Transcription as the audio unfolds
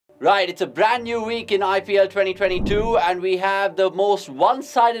Right, it's a brand new week in IPL 2022 and we have the most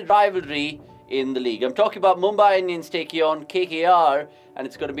one-sided rivalry in the league. I'm talking about Mumbai Indians taking on KKR and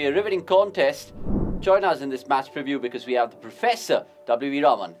it's going to be a riveting contest. Join us in this match preview because we have the Professor WV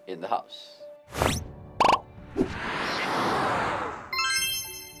Raman in the house.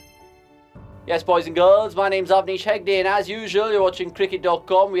 Yes, boys and girls, my name's Avnish Hegde and as usual, you're watching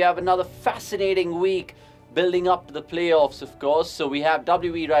cricket.com. We have another fascinating week building up to the playoffs, of course. So we have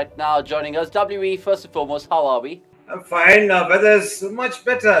WV right now joining us. WV, first and foremost, how are we? I'm fine. Weather's much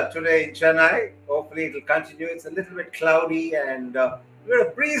better today in Chennai. Hopefully it will continue. It's a little bit cloudy and we have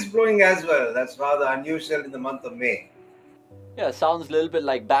a breeze blowing as well. That's rather unusual in the month of May. Yeah, sounds a little bit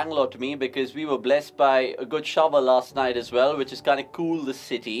like Bangalore to me because we were blessed by a good shower last night as well, which has kind of cooled the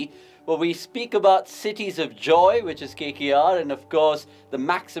city. Well, we speak about cities of joy, which is KKR, and of course the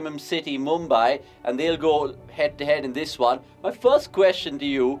maximum city, Mumbai, and they'll go head-to-head in this one. My first question to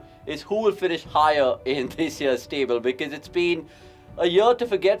you is who will finish higher in this year's table? Because it's been a year to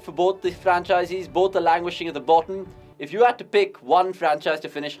forget for both the franchises, both are languishing at the bottom. If you had to pick one franchise to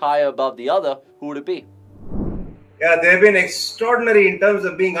finish higher above the other, who would it be? Yeah, they've been extraordinary in terms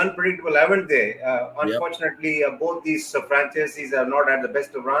of being unpredictable, haven't they? Unfortunately, both these franchises have not had the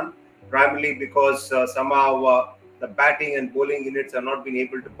best of run. Primarily because somehow the batting and bowling units have not been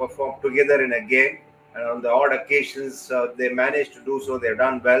able to perform together in a game. And on the odd occasions, they managed to do so. They've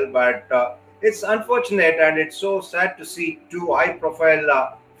done well. But it's unfortunate and it's so sad to see two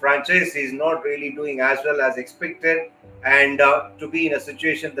high-profile franchises not really doing as well as expected and to be in a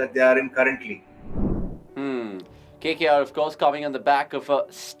situation that they are in currently. KKR, of course, coming on the back of a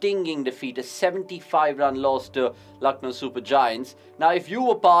stinging defeat, a 75-run loss to Lucknow Super Giants. Now, if you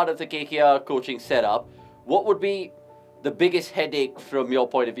were part of the KKR coaching setup, what would be the biggest headache from your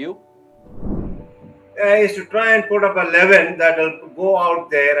point of view? Is to try and put up 11 that will go out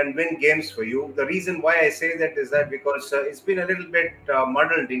there and win games for you. The reason why I say that is that because it's been a little bit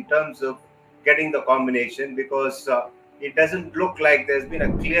muddled in terms of getting the combination because it doesn't look like there's been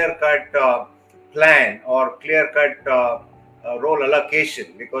a clear-cut plan or clear-cut role allocation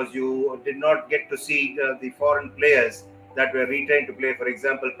because you did not get to see the foreign players that were retained to play. For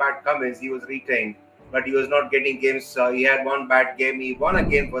example, Pat Cummins, he was retained, but he was not getting games. He had one bad game. He won a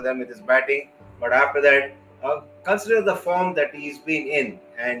game for them with his batting, but after that, consider the form that he's been in,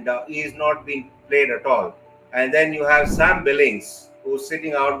 and he is not being played at all. And then you have Sam Billings, who's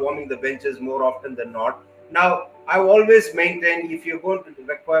sitting out warming the benches more often than not. Now, I've always maintained if you're going to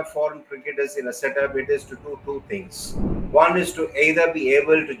require foreign cricketers in a setup, it is to do two things. One is to either be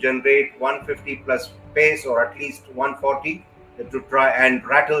able to generate 150 plus pace or at least 140 to try and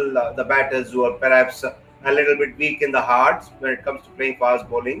rattle the batters who are perhaps a little bit weak in the hearts when it comes to playing fast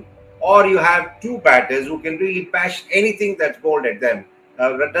bowling. Or you have two batters who can really bash anything that's bowled at them.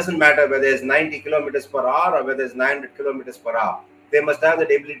 It doesn't matter whether it's 90 kilometers per hour or whether it's 900 kilometers per hour. They must have the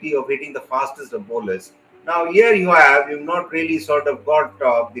ability of hitting the fastest of bowlers. Now here you've not really sort of got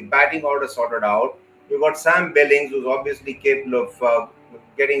the batting order sorted out. You've got Sam Billings, who's obviously capable of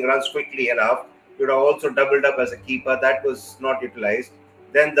getting runs quickly enough. You'd have also doubled up as a keeper. That was not utilized.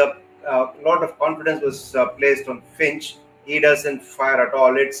 Then the lot of confidence was placed on Finch. He doesn't fire at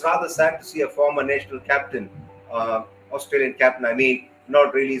all. It's rather sad to see a former national captain, Australian captain, I mean,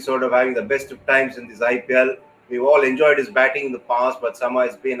 not really sort of having the best of times in this IPL. We've all enjoyed his batting in the past, but somehow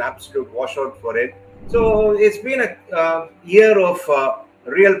it's been an absolute washout for him. So it's been a year of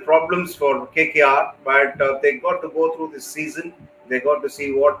real problems for KKR, but they got to go through this season. They got to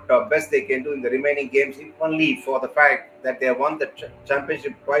see what best they can do in the remaining games, if only for the fact that they have won the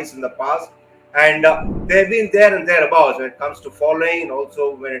championship twice in the past. And they've been there and thereabouts when it comes to following and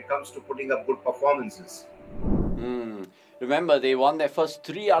also when it comes to putting up good performances. Remember, they won their first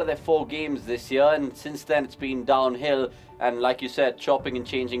 3 out of their 4 games this year, and since then it's been downhill. And like you said, chopping and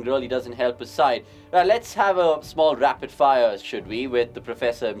changing really doesn't help a side. Now, let's have a small rapid fire, should we, with the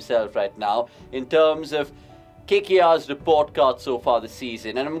Professor himself right now, in terms of KKR's report card so far this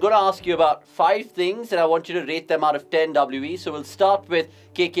season. And I'm going to ask you about 5 things, and I want you to rate them out of 10, WE. So we'll start with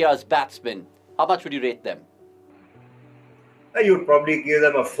KKR's batsmen. How much would you rate them? You'd probably give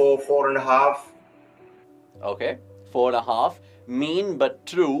them a 4, 4.5. Okay. 4.5. Mean but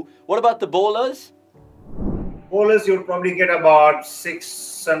true. What about the bowlers? Bowlers, you'll probably get about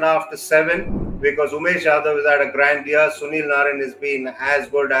 6.5 to 7 because Umesh Yadav has had a grand year. Sunil Narine has been as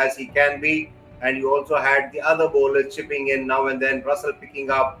good as he can be. And you also had the other bowlers chipping in now and then. Russell picking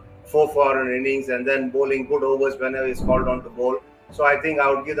up 4 innings and then bowling good overs whenever he's called on to bowl. So I think I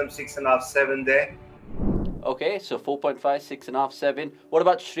would give them 6.5, 7 there. Okay, so 4.5, 6.5, 7. What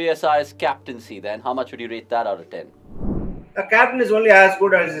about Shreyas Iyer's captaincy then? How much would you rate that out of 10? A captain is only as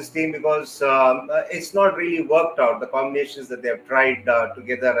good as his team because it's not really worked out. The combinations that they have tried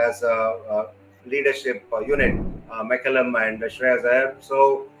together as a leadership unit, McCallum and Shreyas Iyer.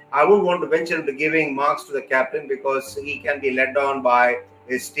 So I wouldn't want to venture into giving marks to the captain because he can be led down by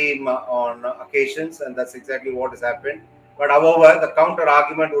his team on occasions, and that's exactly what has happened. But however, the counter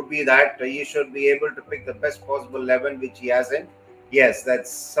argument would be that he should be able to pick the best possible 11, which he hasn't. Yes, that's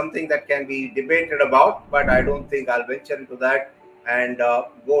something that can be debated about, but I don't think I'll venture into that and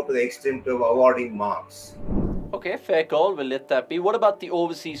go to the extent of awarding marks. Okay, fair call. We'll let that be. What about the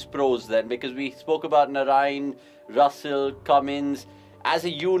overseas pros then? Because we spoke about Narain, Russell, Cummins. As a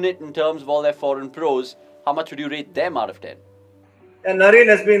unit in terms of all their foreign pros, how much would you rate them out of 10? And Narain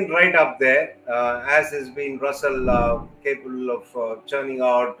has been right up there, as has been Russell, capable of churning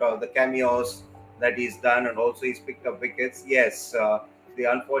out the cameos that he's done, and also he's picked up wickets. Yes, the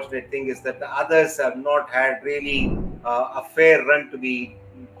unfortunate thing is that the others have not had really a fair run to be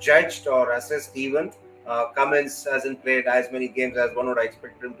judged or assessed even. Cummins hasn't played as many games as one would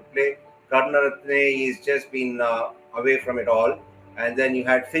expect him to play. Karnaratne, he's just been away from it all. And then you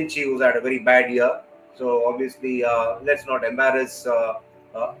had Finchy, who's had a very bad year. So obviously, let's not embarrass a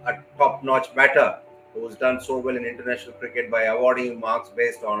top-notch batter who's done so well in international cricket by awarding him marks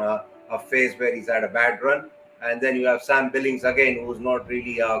based on a phase where he's had a bad run. And then you have Sam Billings again, who's not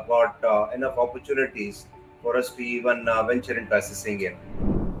really got enough opportunities for us to even venture into assessing him.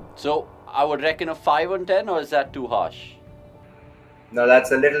 So I would reckon a 5 on 10, or is that too harsh? Now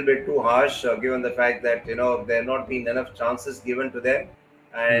that's a little bit too harsh, given the fact that there have not been enough chances given to them.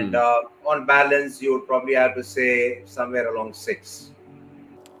 And on balance, you would probably have to say somewhere along 6.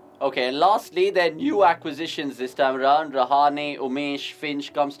 Okay, and lastly, their new acquisitions this time around. Rahane, Umesh,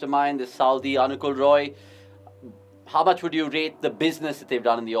 Finch comes to mind, the Saudi Anukul Roy. How much would you rate the business that they've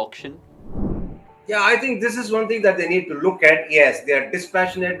done in the auction? Yeah, I think this is one thing that they need to look at. Yes, they are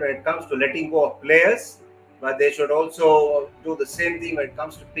dispassionate when it comes to letting go of players, but they should also do the same thing when it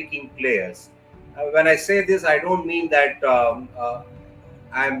comes to picking players. When I say this, I don't mean that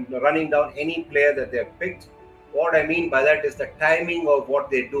I'm running down any player that they have picked. What I mean by that is the timing of what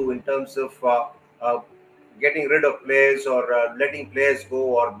they do in terms of getting rid of players or letting players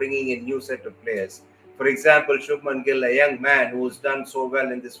go or bringing in new set of players. For example, Shubman Gill, a young man who's done so well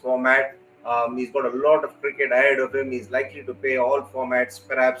in this format. He's got a lot of cricket ahead of him. He's likely to play all formats,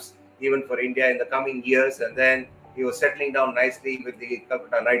 perhaps even for India in the coming years. And then he was settling down nicely with the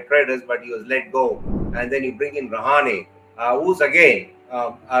Kolkata Knight Riders, but he was let go. And then you bring in Rahane, who's again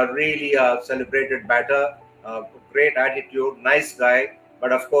a really celebrated batter, great attitude, nice guy.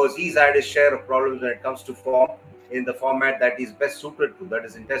 But of course, he's had his share of problems when it comes to form in the format that he's best suited to, that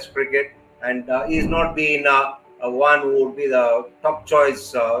is in Test cricket. And he's not been one who would be the top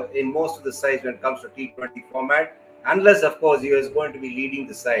choice in most of the sides when it comes to T20 format, unless, of course, he was going to be leading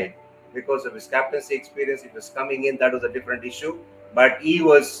the side because of his captaincy experience. If he was coming in, that was a different issue. But he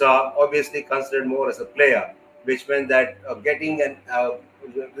was obviously considered more as a player, which meant that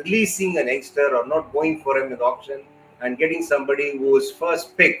releasing an youngster or not going for him in the auction and getting somebody whose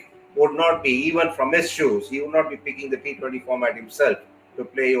first pick would not be, even from his shoes, he would not be picking the T20 format himself to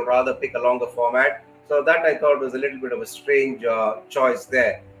play. He would rather pick a longer format. So that I thought was a little bit of a strange choice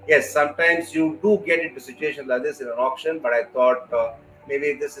there. Yes, sometimes you do get into situations like this in an auction, but I thought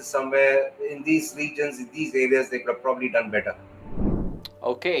maybe this is somewhere in these regions, in these areas, they could have probably done better.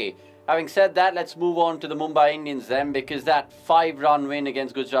 Okay. Having said that, let's move on to the Mumbai Indians then, because that 5-run win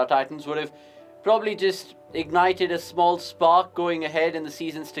against Gujarat Titans would have probably just ignited a small spark going ahead in the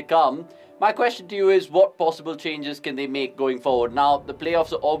seasons to come. My question to you is, what possible changes can they make going forward? Now, the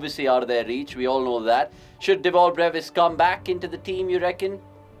playoffs are obviously out of their reach. We all know that. Should Dewald Brevis come back into the team, you reckon?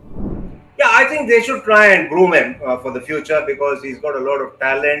 Yeah, I think they should try and groom him for the future because he's got a lot of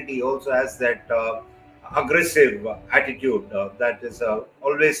talent. He also has that aggressive attitude. That is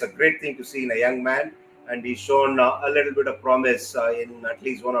always a great thing to see in a young man. And he's shown a little bit of promise in at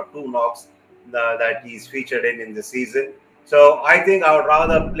least 1 or 2 knocks that he's featured in the season. So I think I would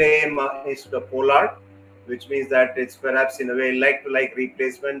rather play him instead of Pollard, which means that it's perhaps in a way like-to-like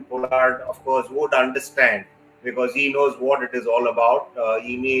replacement. Pollard, of course, would understand because he knows what it is all about.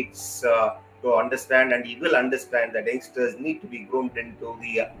 He needs to understand, and he will understand that youngsters need to be groomed into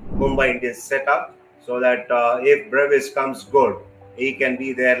the Mumbai Indians setup so that if Brevis comes good, he can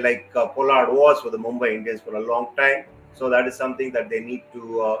be there like Pollard was for the Mumbai Indians for a long time. So that is something that they need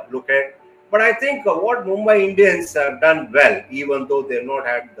to look at. But I think what Mumbai Indians have done well, even though they've not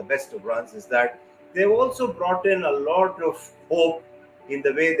had the best of runs, is that they've also brought in a lot of hope in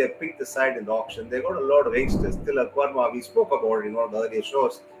the way they picked the side in the auction. They got a lot of youngsters. Tilak Verma, we spoke about it in one of the earlier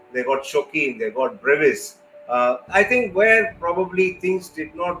shows. They got Shokeen, they got Brevis. I think where probably things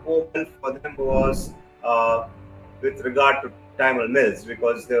did not go well for them was with regard to Tamil Mills,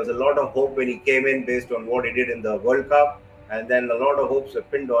 because there was a lot of hope when he came in based on what he did in the World Cup, and then a lot of hopes were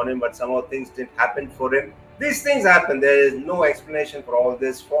pinned on him, but somehow things didn't happen for him. These things happen. There is no explanation for all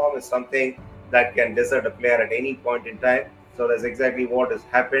this. Form is something that can desert a player at any point in time. So that's exactly what has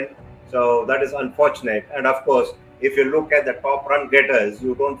happened. So that is unfortunate. And of course, if you look at the top run getters,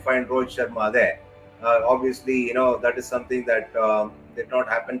 you don't find Rohit Sharma there. Obviously, that is something that did not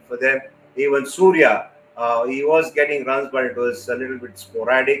happen for them. Even Surya, he was getting runs, but it was a little bit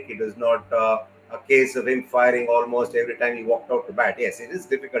sporadic. It was not a case of him firing almost every time he walked out to bat. Yes, it is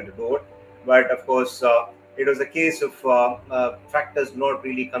difficult to do it, but of course, it was a case of factors not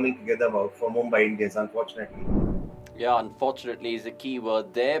really coming together for Mumbai Indians, unfortunately. Yeah, unfortunately is the key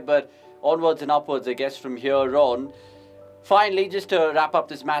word there, but onwards and upwards, I guess, from here on. Finally, just to wrap up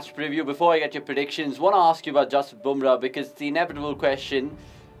this match preview, before I get your predictions, want to ask you about Jasprit Bumrah, because the inevitable question,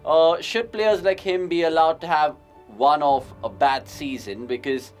 should players like him be allowed to have one of a bad season,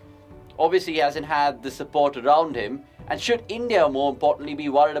 because obviously he hasn't had the support around him, and should India, more importantly, be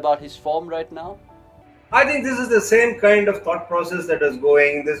worried about his form right now? I think this is the same kind of thought process that is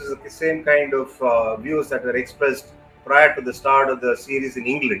going. This is the same kind of views that were expressed prior to the start of the series in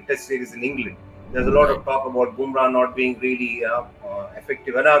England, Test series in England. There's a lot of talk about Bumrah not being really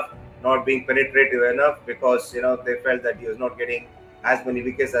effective enough, not being penetrative enough, because they felt that he was not getting as many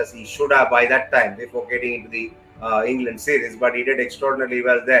wickets as he should have by that time before getting into the England series. But he did extraordinarily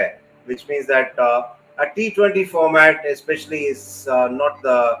well there, which means that a T20 format, especially, is not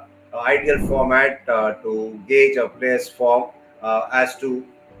the ideal format to gauge a player's form as to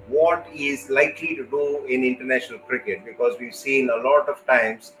what he is likely to do in international cricket, because we've seen a lot of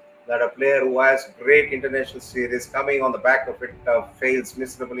times that a player who has great international series coming on the back of it fails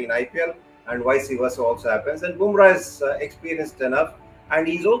miserably in IPL, and vice versa also happens. And Bumrah is experienced enough, and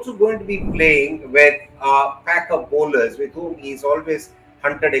he's also going to be playing with a pack of bowlers with whom he's always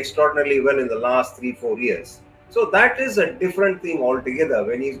hunted extraordinarily well in the last 3-4 years. So that is a different thing altogether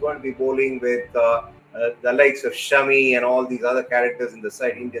when he's going to be bowling with the likes of Shami and all these other characters in the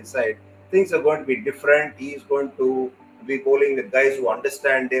side, Indian side. Things are going to be different. He's going to be bowling with guys who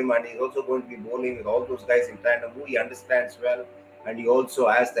understand him, and he's also going to be bowling with all those guys in tandem who he understands well, and he also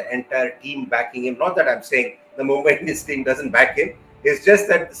has the entire team backing him. Not that I'm saying the Mumbai Indians team doesn't back him. It's just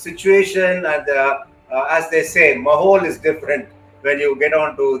that the situation and as they say, mahol is different when you get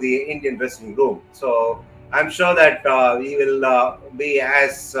onto the Indian dressing room. So I'm sure that he will be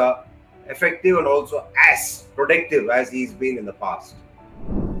as effective and also as productive as he's been in the past.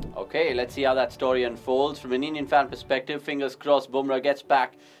 Okay, let's see how that story unfolds. From an Indian fan perspective, fingers crossed Bumrah gets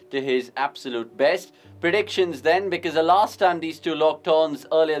back to his absolute best. Predictions then, because the last time these two locked horns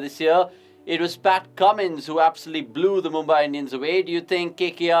earlier this year, it was Pat Cummins who absolutely blew the Mumbai Indians away. Do you think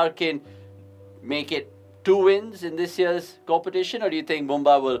KKR can make it 2 wins in this year's competition, or do you think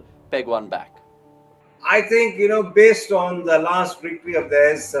Mumbai will peg one back? I think, based on the last victory of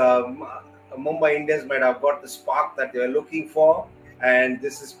theirs, Mumbai Indians might have got the spark that they were looking for. And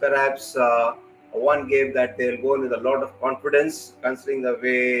this is perhaps one game that they'll go in with a lot of confidence, considering the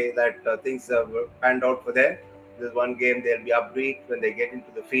way that things have panned out for them. This is one game they'll be upbeat when they get into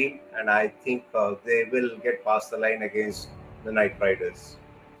the field. And I think they will get past the line against the Knight Riders.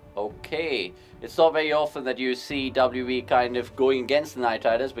 Okay, it's not very often that you see WV kind of going against the Knight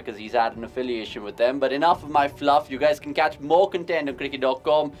Riders because he's had an affiliation with them. But enough of my fluff. You guys can catch more content on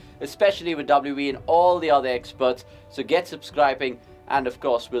cricket.com, especially with WV and all the other experts. So get subscribing, and of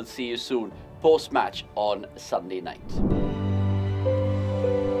course we'll see you soon post-match on Sunday night.